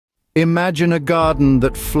Imagine a garden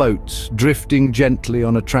that floats, drifting gently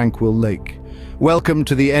on a tranquil lake. Welcome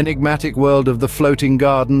to the enigmatic world of the floating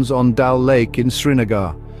gardens on Dal Lake in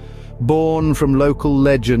Srinagar. Born from local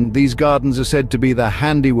legend, these gardens are said to be the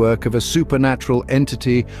handiwork of a supernatural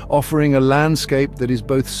entity, offering a landscape that is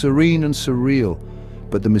both serene and surreal.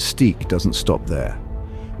 But the mystique doesn't stop there.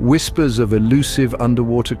 Whispers of elusive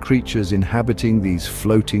underwater creatures inhabiting these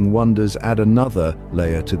floating wonders add another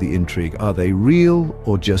layer to the intrigue. Are they real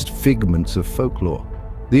or just figments of folklore?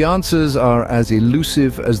 The answers are as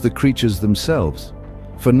elusive as the creatures themselves.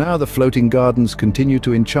 For now, the floating gardens continue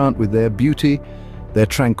to enchant with their beauty, their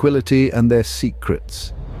tranquility, and their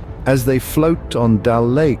secrets. As they float on Dal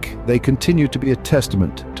Lake, they continue to be a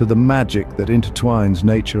testament to the magic that intertwines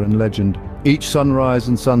nature and legend. Each sunrise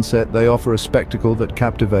and sunset, they offer a spectacle that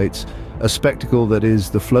captivates, a spectacle that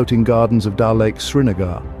is the floating gardens of Dal Lake,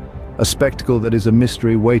 Srinagar, a spectacle that is a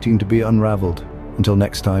mystery waiting to be unraveled. Until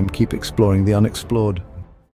next time, keep exploring the unexplored.